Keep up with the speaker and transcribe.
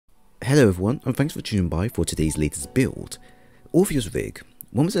Hello everyone, and thanks for tuning by for today's latest build. Orpheus Rig.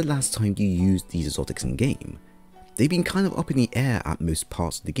 When was the last time you used these exotics in game? They've been kind of up in the air at most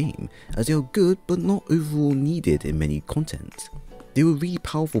parts of the game, as they are good but not overall needed in many content. They were really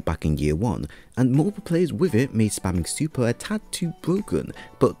powerful back in year 1, and multiple players with it made spamming super a tad too broken,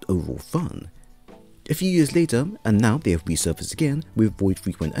 but overall fun. A few years later, and now they have resurfaced again with Void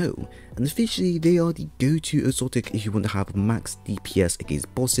 3.0, and officially they are the go-to exotic if you want to have max DPS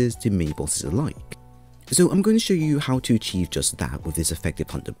against bosses to mini bosses alike. So I'm going to show you how to achieve just that with this effective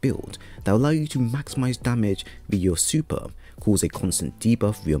hunter build that will allow you to maximize damage via your super, cause a constant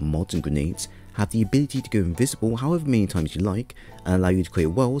debuff via mods and grenades, have the ability to go invisible however many times you like, and allow you to create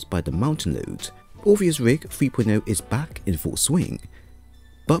wells by the mountain loads. Orpheus Rig 3.0 is back in full swing.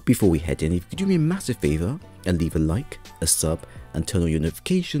 But before we head in, if you could do me a massive favour and leave a like, a sub, and turn on your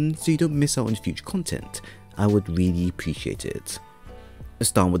notifications so you don't miss out on future content, I would really appreciate it.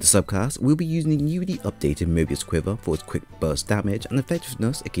 Starting with the subclass, we'll be using the newly updated Mobius Quiver for its quick burst damage and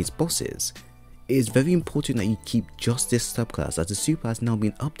effectiveness against bosses. It is very important that you keep just this subclass, as the super has now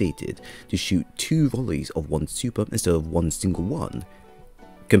been updated to shoot 2 volleys of one super instead of one single one.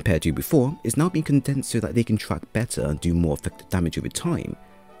 Compared to before, it's now been condensed so that they can track better and do more effective damage over time.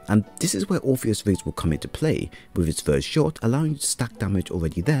 And this is where Orpheus Rig will come into play, with its first shot allowing you to stack damage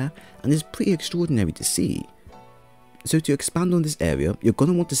already there, and is pretty extraordinary to see. So to expand on this area, you're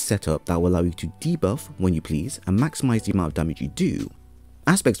going to want a setup that will allow you to debuff when you please and maximize the amount of damage you do.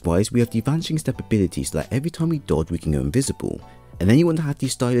 Aspects wise, we have the Vanishing Step ability so that every time we dodge we can go invisible, and then you want to have the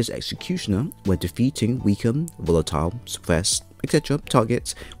Stylish Executioner where defeating weaken, volatile, suppress, etc.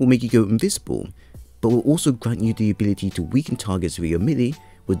 targets will make you go invisible, but will also grant you the ability to weaken targets via melee,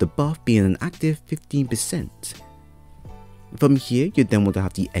 with the buff being an active 15%. From here, you then want to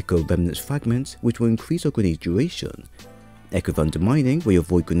have the Echo Remnants Fragments, which will increase your grenade duration, Echo of Undermining, where you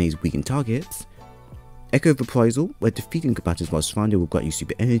avoid grenades weaken targets, Echo of Reprisal, where defeating combatants while surrounded will grant you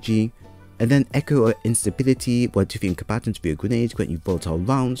super energy, and then Echo of Instability, where defeating combatants via grenades grant you volatile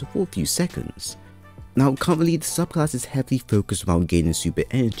rounds for a few seconds. Now currently the subclass is heavily focused around gaining super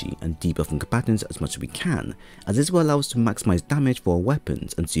energy and debuffing combatants as much as we can, as this will allow us to maximize damage for our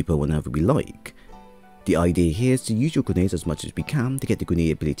weapons and super whenever we like. The idea here is to use your grenades as much as we can to get the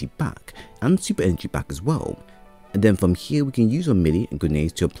grenade ability back and super energy back as well, and then from here we can use our melee and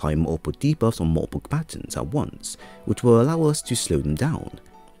grenades to apply multiple debuffs on multiple combatants at once, which will allow us to slow them down.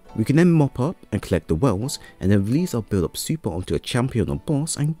 We can then mop up and collect the wells and then release our build up super onto a champion or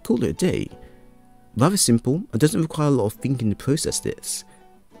boss and call it a day. Rather simple, and doesn't require a lot of thinking to process this.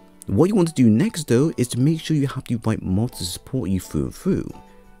 What you want to do next though is to make sure you have the right mods to support you through and through.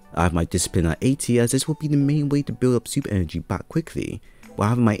 I have my discipline at 80, as this will be the main way to build up super energy back quickly, while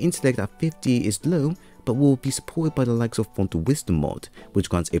having my intellect at 50 is low but will be supported by the likes of Frontal Wisdom mod, which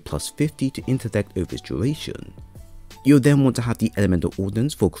grants a plus 50 to intellect over its duration. You'll then want to have the Elemental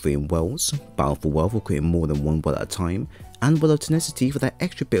Ordinance for creating wells, Bountiful Well for creating more than one well at a time, and Well of Tenacity for that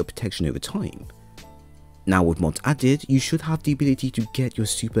extra bit of protection over time. Now with mods added, you should have the ability to get your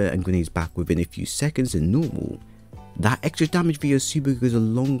super and grenades back within a few seconds than normal. That extra damage via super goes a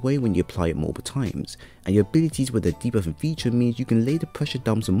long way when you apply it multiple times, and your abilities with the debuffing feature means you can lay the pressure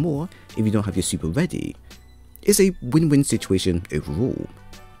down some more if you don't have your super ready. It's a win-win situation overall.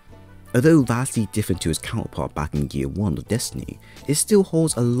 Although vastly different to its counterpart back in year 1 of Destiny, it still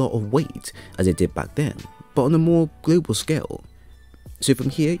holds a lot of weight as it did back then, but on a more global scale. So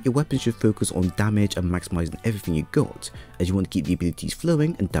from here, your weapon should focus on damage and maximizing everything you got, as you want to keep the abilities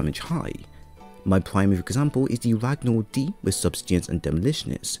flowing and damage high. My primary example is the Ragnar D with Substituents and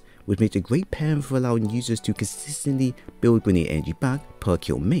Demolitionist, which makes a great pairing for allowing users to consistently build grenade energy back per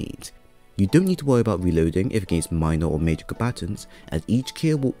kill made. You don't need to worry about reloading if against minor or major combatants, as each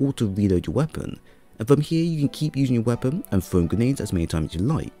kill will auto reload your weapon, and from here you can keep using your weapon and throwing grenades as many times as you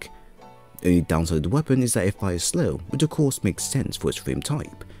like. The only downside of the weapon is that it fires slow, which of course makes sense for its frame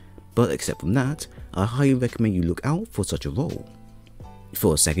type, but except from that, I highly recommend you look out for such a role.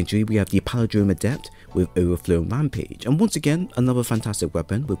 For a secondary, we have the Palindrome Adept with Overflow and Rampage, and once again another fantastic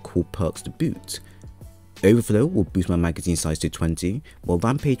weapon with cool perks to boot. Overflow will boost my magazine size to 20, while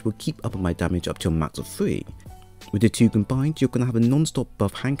Rampage will keep up my damage up to a max of 3. With the two combined, you're going to have a non-stop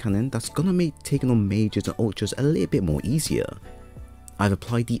buff hand cannon that's going to make taking on mages and ultras a little bit more easier. I've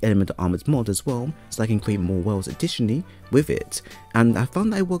applied the Elemental Armors mod as well, so I can create more wells additionally with it, and I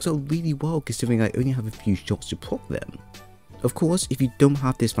found that it works out really well considering I only have a few shots to proc them. Of course, if you don't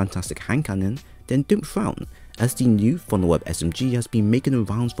have this fantastic hand cannon, then don't frown, as the new Funnel Web SMG has been making the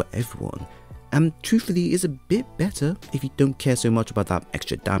rounds for everyone, and truthfully is a bit better if you don't care so much about that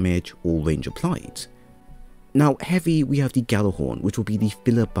extra damage or range applied. Now heavy, we have the gjallarhorn, which will be the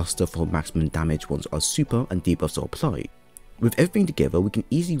filler buster for maximum damage once our super and debuffs are applied. With everything together, we can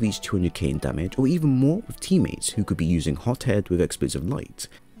easily reach 200k in damage or even more with teammates who could be using Hothead with explosive light.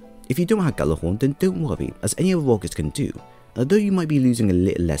 If you don't have gjallarhorn, then don't worry, as any other rockets can do. Although you might be losing a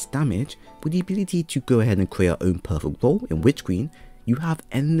little less damage, with the ability to go ahead and create our own perfect role in Witch Queen, you have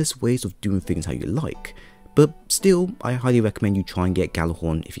endless ways of doing things how you like. But still, I highly recommend you try and get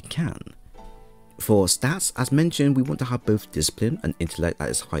gjallarhorn if you can. For stats, as mentioned, we want to have both discipline and intellect at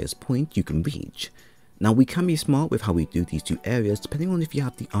its highest point you can reach. Now we can be smart with how we do these two areas depending on if you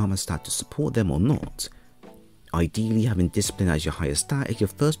have the armor stat to support them or not. Ideally, having discipline as your highest stat is your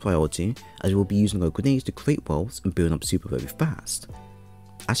first priority, as you will be using our grenades to create wealth and build up super very fast.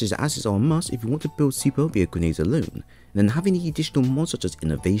 Ashes to ashes are a must if you want to build super via grenades alone, and then having the additional mods such as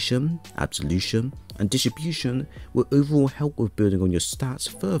innovation, absolution, and distribution will overall help with building on your stats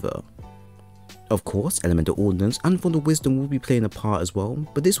further. Of course, elemental ordinance and fond of wisdom will be playing a part as well,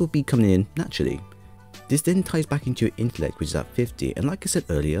 but this will be coming in naturally. This then ties back into your intellect, which is at 50, and like I said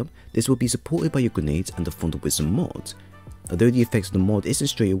earlier, this will be supported by your grenades and the fond of wisdom mod. Although the effects of the mod isn't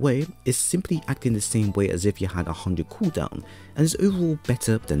straight away, it's simply acting the same way as if you had 100 cooldown, and is overall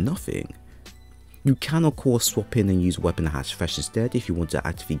better than nothing. You can of course swap in and use weapon that has fresh instead if you want to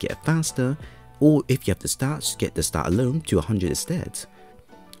actively get it faster, or if you have the stats, get the stat alone to 100 instead.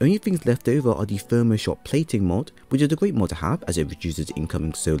 Only things left over are the thermo shot plating mod, which is a great mod to have as it reduces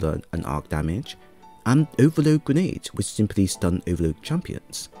incoming solar and arc damage, and overload grenades, which simply stun overload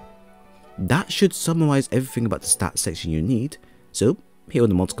champions. That should summarize everything about the stats section you need, so here are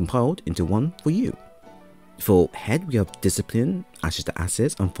the mods compiled into one for you. For head we have discipline, ashes to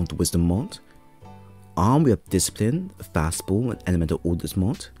assets and font of wisdom mod. Arm we have discipline, fastball and elemental orders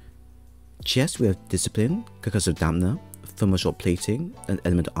mod. Chest we have discipline, concussive dampener, thermal shot plating and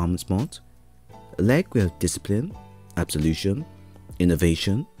elemental armors mod. Leg we have discipline, absolution,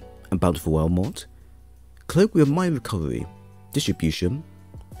 innovation and bountiful well mod. Cloak we have mind recovery, distribution,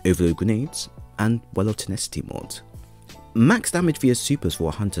 overload grenades, and well of tenacity mod. Max damage via supers for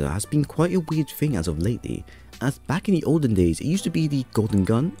a hunter has been quite a weird thing as of lately, as back in the olden days it used to be the golden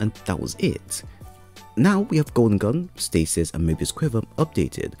gun and that was it. Now we have golden gun, stasis and Mobius quiver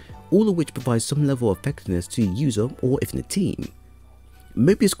updated, all of which provide some level of effectiveness to the user or if in a team.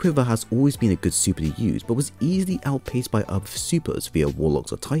 Mobius quiver has always been a good super to use but was easily outpaced by other supers via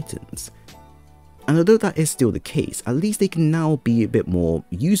warlocks or titans. And although that is still the case, at least they can now be a bit more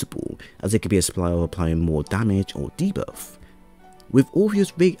usable, as they could be a supplier applying more damage or debuff. With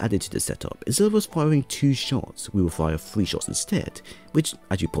Opheus Rig added to the setup, instead of us firing 2 shots, we will fire 3 shots instead, which,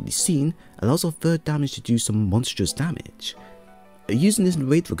 as you've probably seen, allows our third damage to do some monstrous damage. Using this in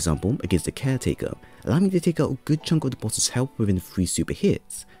raid for example against the caretaker, allowing me to take out a good chunk of the boss's health within 3 super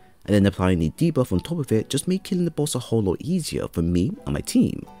hits, and then applying the debuff on top of it just made killing the boss a whole lot easier for me and my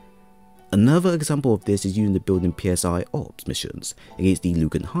team. Another example of this is using the building PSI Ops missions against the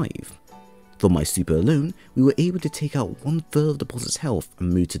Lucan Hive. For my super alone, we were able to take out 1/3 of the boss's health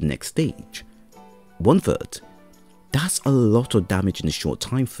and move to the next stage. 1/3? That's a lot of damage in a short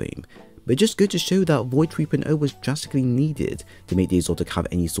time frame, but just good to show that Void 3.0 was drastically needed to make the exotic have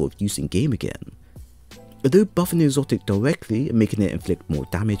any sort of use in game again. Although buffing the exotic directly and making it inflict more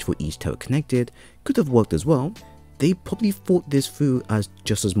damage for each turret connected could have worked as well, they probably thought this through as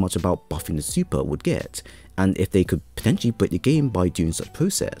just as much about buffing the super would get, and if they could potentially break the game by doing such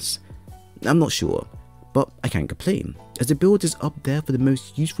process. I'm not sure, but I can't complain, as the build is up there for the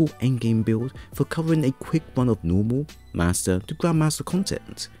most useful endgame build for covering a quick run of normal, master to grandmaster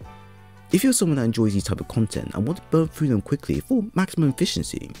content. If you're someone that enjoys these type of content and want to burn through them quickly for maximum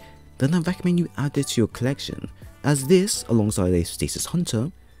efficiency, then I recommend you add this to your collection, as this, alongside a stasis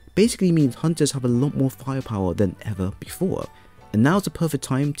hunter, basically means hunters have a lot more firepower than ever before, and now's the perfect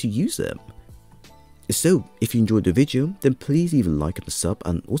time to use them. So, if you enjoyed the video, then please leave a like and a sub,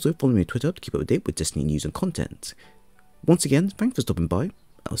 and also follow me on Twitter to keep up to date with Destiny news and content. Once again, thanks for stopping by,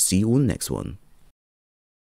 I'll see you all in the next one.